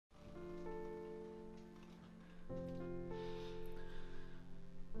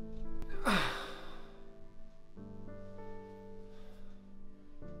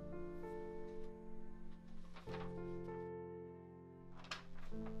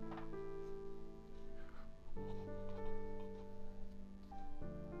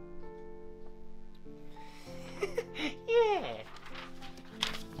Yeah.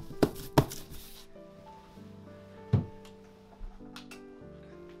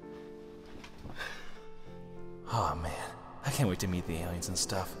 Oh man, I can't wait to meet the aliens and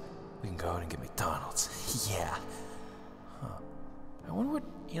stuff. We can go out and get McDonald's. Yeah. Huh. I wonder what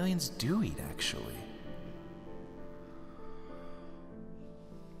aliens do eat, actually.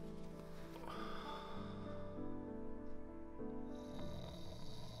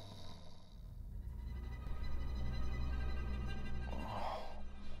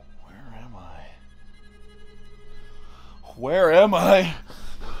 Where am I?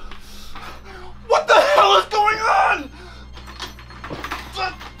 What the hell is going on?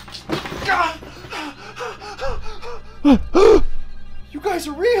 You guys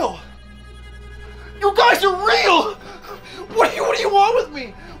are real. You guys are real. What do you want with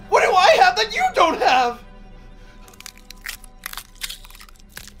me? What do I have that you don't have?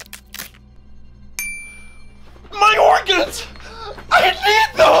 My organs! I need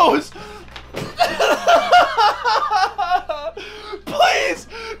those! Please!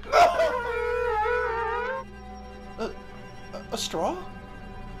 No! A straw?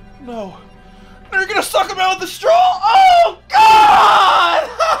 No. No, you're gonna suck him out with the straw? Oh, God!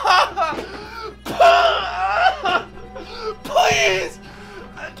 Please!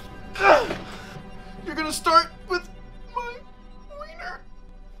 You're gonna start with my wiener?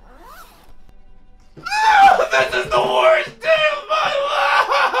 This is the worst day of my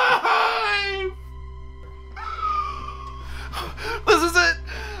life! This is it!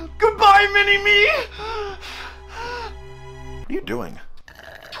 Goodbye, mini-me! What are you doing?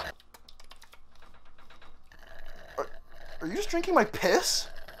 Are you just drinking my piss?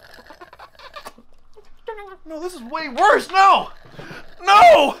 No, this is way worse! No!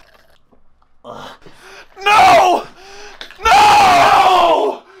 No! No!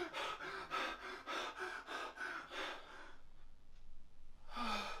 No!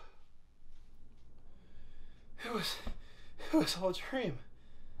 It was all a dream.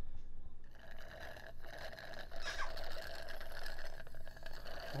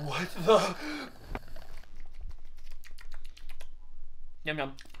 What the? Yum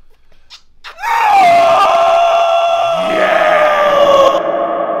yum.